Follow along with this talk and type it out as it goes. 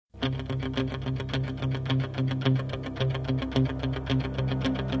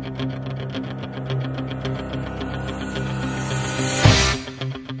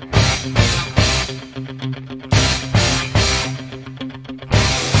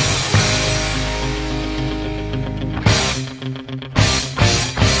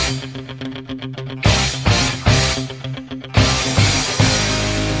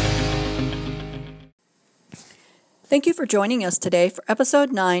Thank you for joining us today for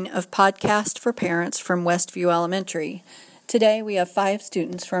Episode 9 of Podcast for Parents from Westview Elementary. Today we have 5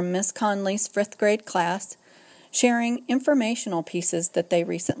 students from Miss Conley's 5th grade class sharing informational pieces that they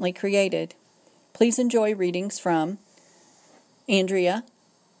recently created. Please enjoy readings from Andrea,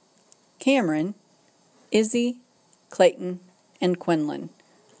 Cameron, Izzy, Clayton, and Quinlynn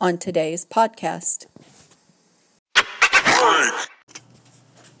on today's podcast.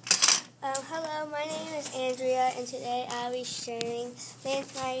 Hello, my name is Andrea, and today I'll be sharing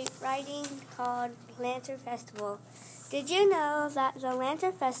my writing called Lantern Festival. Did you know that the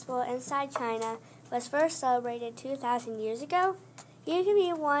Lantern Festival inside China was first celebrated 2,000 years ago? You can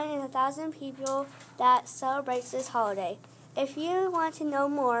be 1 in 1,000 people that celebrates this holiday. If you want to know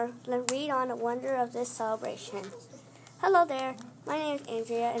more, then read on the wonder of this celebration. Hello there, my name is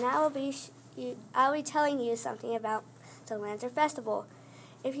Andrea, and I'll be telling you something about the Lantern Festival.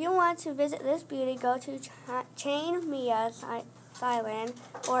 If you want to visit this beauty, go to Chiang Mai, Thailand,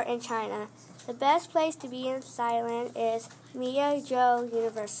 or in China. The best place to be in Thailand is Miao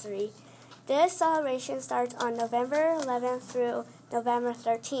University. This celebration starts on November 11th through November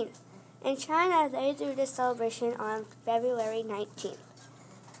 13th. In China, they do this celebration on February 19th.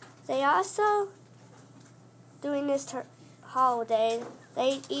 They also, during this holiday,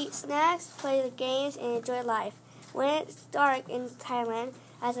 they eat snacks, play the games, and enjoy life. When it's dark in Thailand,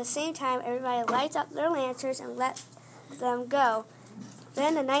 at the same time, everybody lights up their lanterns and lets them go.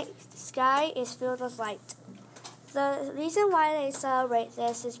 Then the night sky is filled with light. The reason why they celebrate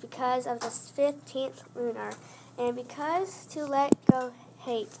this is because of the 15th lunar, and because to let go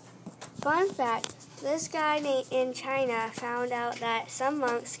hate. Fun fact, this guy in China found out that some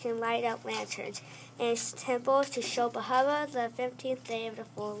monks can light up lanterns in temples to show Bahava the 15th day of the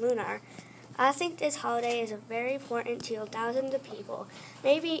full lunar. I think this holiday is very important to thousands of people,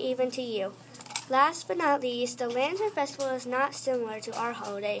 maybe even to you. Last but not least, the Lantern Festival is not similar to our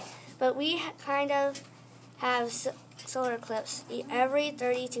holiday, but we kind of have solar eclipse every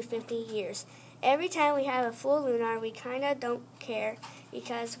 30 to 50 years. Every time we have a full lunar, we kind of don't care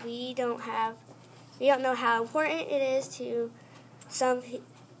because we don't know how important it is to some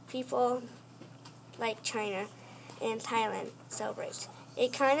people like China and Thailand celebrate.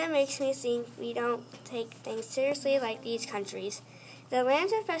 It kind of makes me think we don't take things seriously like these countries. The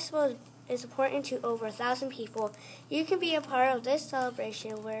Lantern Festival is important to over 1,000 people. You can be a part of this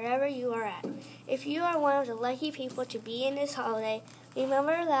celebration wherever you are at. If you are one of the lucky people to be in this holiday,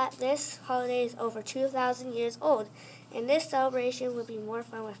 remember that this holiday is over 2,000 years old, and this celebration will be more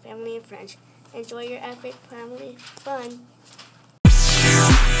fun with family and friends. Enjoy your epic family fun.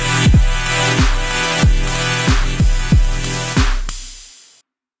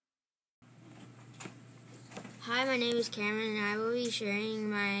 Hi, my name is Cameron, and I will be sharing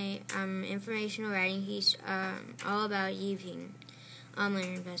my informational writing piece all about Yiping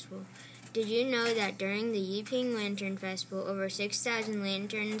Lantern Festival. Did you know that during the Yiping Lantern Festival, over 6,000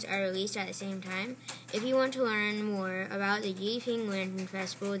 lanterns are released at the same time? If you want to learn more about the Yiping Lantern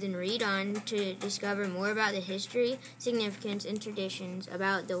Festival, then read on to discover more about the history, significance, and traditions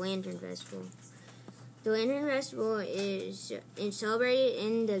about the Lantern Festival. The Lantern Festival is celebrated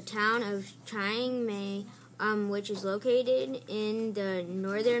in the town of Chiang Mai, which is located in the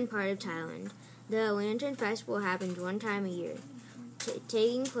northern part of Thailand. The Lantern Festival happens one time a year,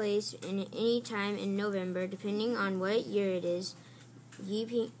 taking place in any time in November, depending on what year it is.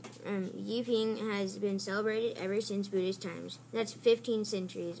 Yiping has been celebrated ever since Buddhist times. That's 15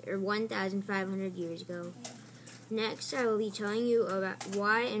 centuries, or 1,500 years ago. Next, I will be telling you about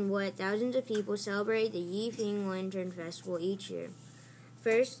why and what thousands of people celebrate the Yiping Lantern Festival each year.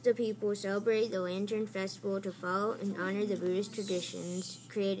 First, the people celebrate the Lantern Festival to follow and honor the Buddhist traditions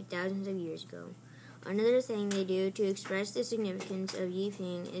created thousands of years ago. Another thing they do to express the significance of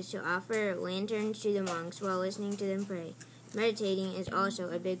Yiping is to offer lanterns to the monks while listening to them pray. Meditating is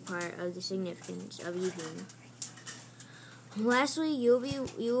also a big part of the significance of Yiping. Lastly, you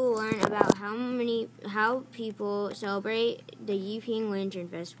will learn about how people celebrate the Yiping Lantern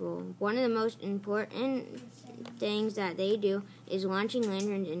Festival. One of the most important things that they do is launching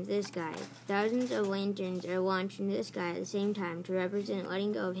lanterns into the sky. Thousands of lanterns are launched into the sky at the same time to represent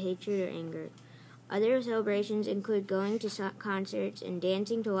letting go of hatred or anger. Other celebrations include going to concerts and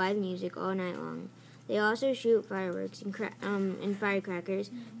dancing to live music all night long. They also shoot fireworks and firecrackers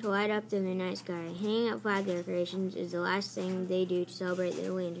to light up the midnight sky. Hanging up flag decorations is the last thing they do to celebrate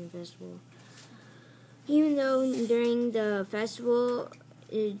the Lantern Festival. Even though during the festival,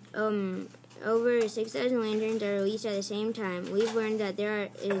 over 6,000 lanterns are released at the same time, we've learned that there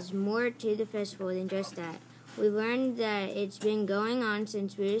is more to the festival than just that. We've learned that it's been going on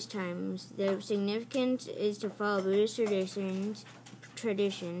since Buddhist times. The significance is to follow Buddhist traditions,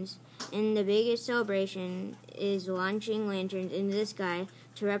 and the biggest celebration is launching lanterns into the sky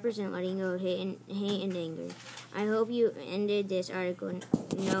to represent letting go of hate and anger. I hope you ended this article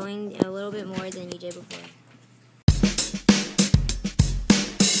knowing a little bit more than you did before.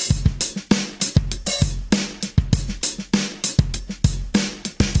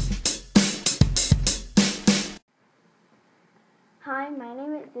 Hi, my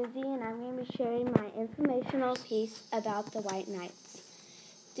name is Izzy, and I'm going to be sharing my informational piece about the White Knights.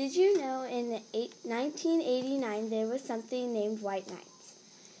 Did you know in 1989 there was something named White Knights?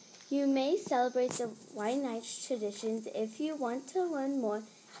 You may celebrate the White Knights traditions if you want to learn more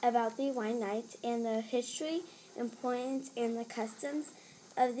about the White Knights and the history, importance, and the customs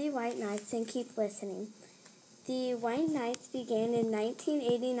of the White Knights, and keep listening. The White Knights began in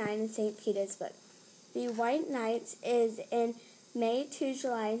 1989 in St. Petersburg. The White Knights is in May to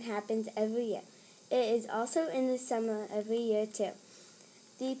July and happens every year. It is also in the summer every year too.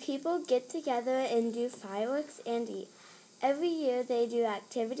 The people get together and do fireworks and eat. Every year they do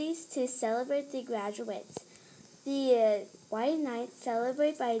activities to celebrate the graduates. The White Knights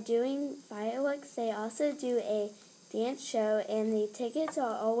celebrate by doing fireworks. They also do a dance show, and the tickets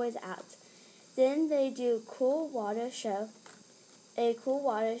are always out. Then they do a cool water show,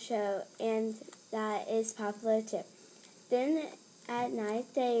 and that is popular too. Then at night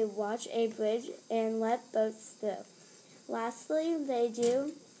they watch a bridge and let boats through. Lastly, they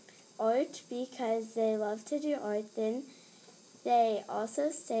do art because they love to do art. Then they also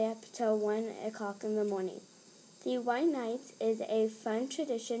stay up till 1 o'clock in the morning. The White Knights is a fun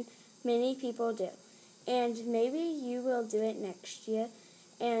tradition many people do, and maybe you will do it next year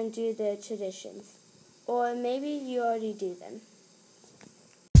and do the traditions, or maybe you already do them.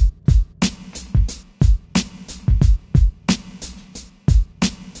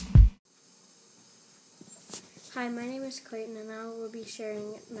 Hi, my name is Clayton, and I will be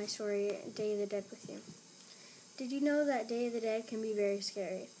sharing my story, Day of the Dead, with you. Did you know that Day of the Dead can be very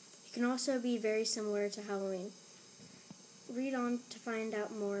scary? It can also be very similar to Halloween. Read on to find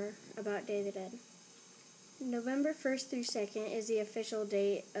out more about Day of the Dead. November 1st through 2nd is the official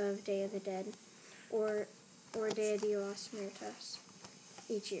date of Day of the Dead, or Day of the Lost Muertos,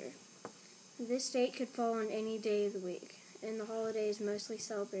 each year. This date could fall on any day of the week, and the holiday is mostly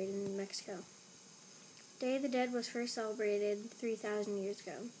celebrated in Mexico. Day of the Dead was first celebrated 3,000 years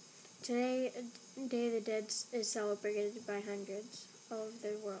ago. Today, Day of the Dead is celebrated by hundreds all over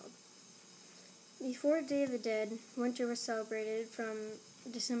the world. Before Day of the Dead, winter was celebrated from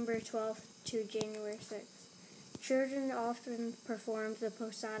December 12th to January 6th. Children often performed the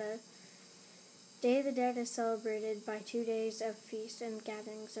posada. Day of the Dead is celebrated by 2 days of feast and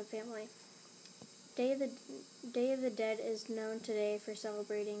gatherings of family. Day of the Dead is known today for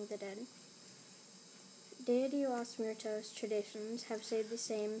celebrating the dead. Dia de los Muertos traditions have stayed the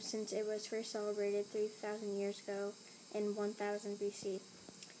same since it was first celebrated 3,000 years ago in 1000 BC.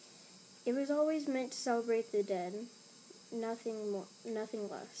 It was always meant to celebrate the dead, nothing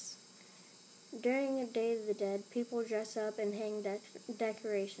less. During a Day of the Dead, people dress up and hang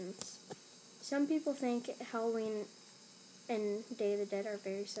decorations. Some people think Halloween and Day of the Dead are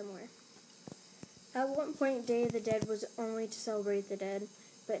very similar. At one point, Day of the Dead was only to celebrate the dead,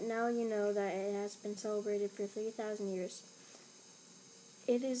 but now you know that it has been celebrated for 3,000 years.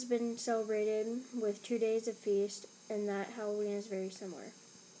 It has been celebrated with 2 days of feast, and that Halloween is very similar.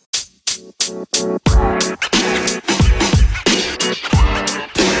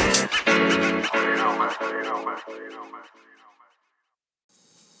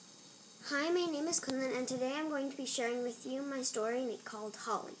 Hi, my name is Conley, and today I'm going to be sharing with you my story called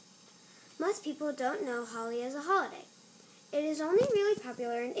Holly. Most people don't know Holly as a holiday. It is only really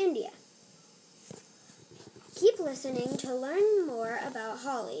popular in India. Keep listening to learn more about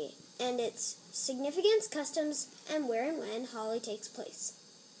Holly and its significance, customs, and where and when Holly takes place.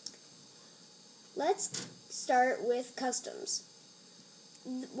 Let's start with customs.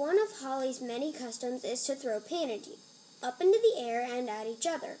 One of Holly's many customs is to throw panity up into the air and at each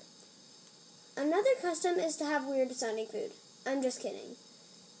other. Another custom is to have weird-sounding food. I'm just kidding.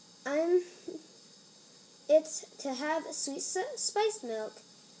 It's to have sweet spiced milk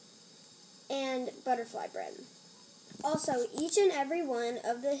and butterfly bread. Also, each and every one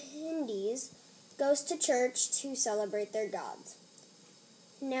of the Hindus goes to church to celebrate their gods.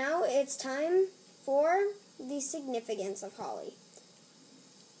 Now it's time for the significance of Holi.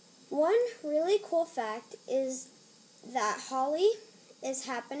 One really cool fact is that Holi is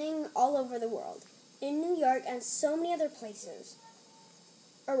happening all over the world, in New York and so many other places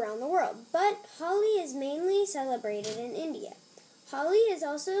around the world. But Holi is mainly celebrated in India. Holi is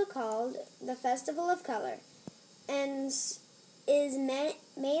also called the Festival of Color and is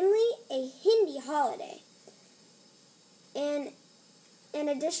mainly a Hindi holiday. And an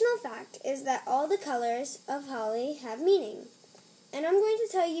additional fact is that all the colors of Holi have meaning. And I'm going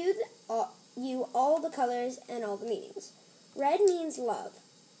to tell you all the colors and all the meanings. Red means love.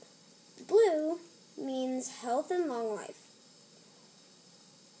 Blue means health and long life.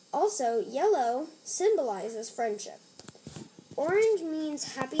 Also, yellow symbolizes friendship. Orange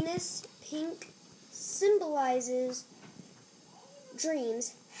means happiness. Pink symbolizes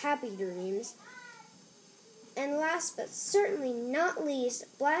dreams, happy dreams. And last but certainly not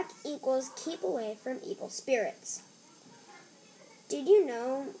least, black equals keep away from evil spirits. Did you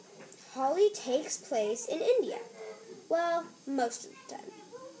know Holi takes place in India? Well, most of the time.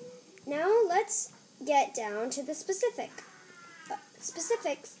 Now let's get down to the specifics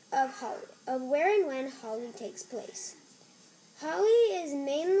of Holi, of where and when Holi takes place. Holi is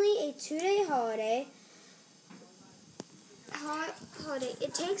mainly a 2-day holiday.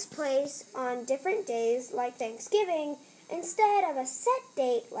 It takes place on different days like Thanksgiving instead of a set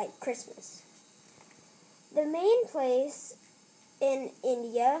date like Christmas. The main place in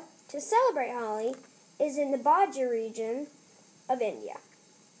India to celebrate Holi is in the Bhaja region of India.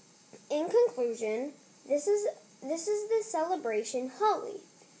 In conclusion, this is the celebration Holi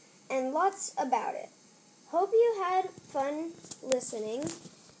and lots about it. Hope you had fun listening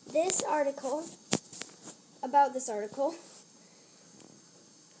about this article.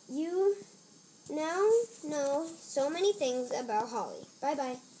 You now know so many things about Holi.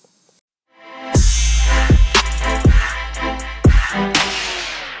 Bye-bye.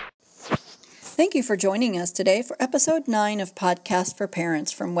 Thank you for joining us today for Episode 9 of Podcast for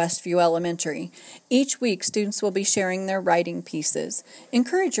Parents from Westview Elementary. Each week, students will be sharing their writing pieces.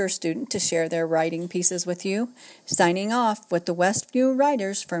 Encourage your student to share their writing pieces with you. Signing off with the Westview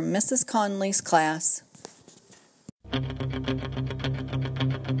Writers from Mrs. Conley's class.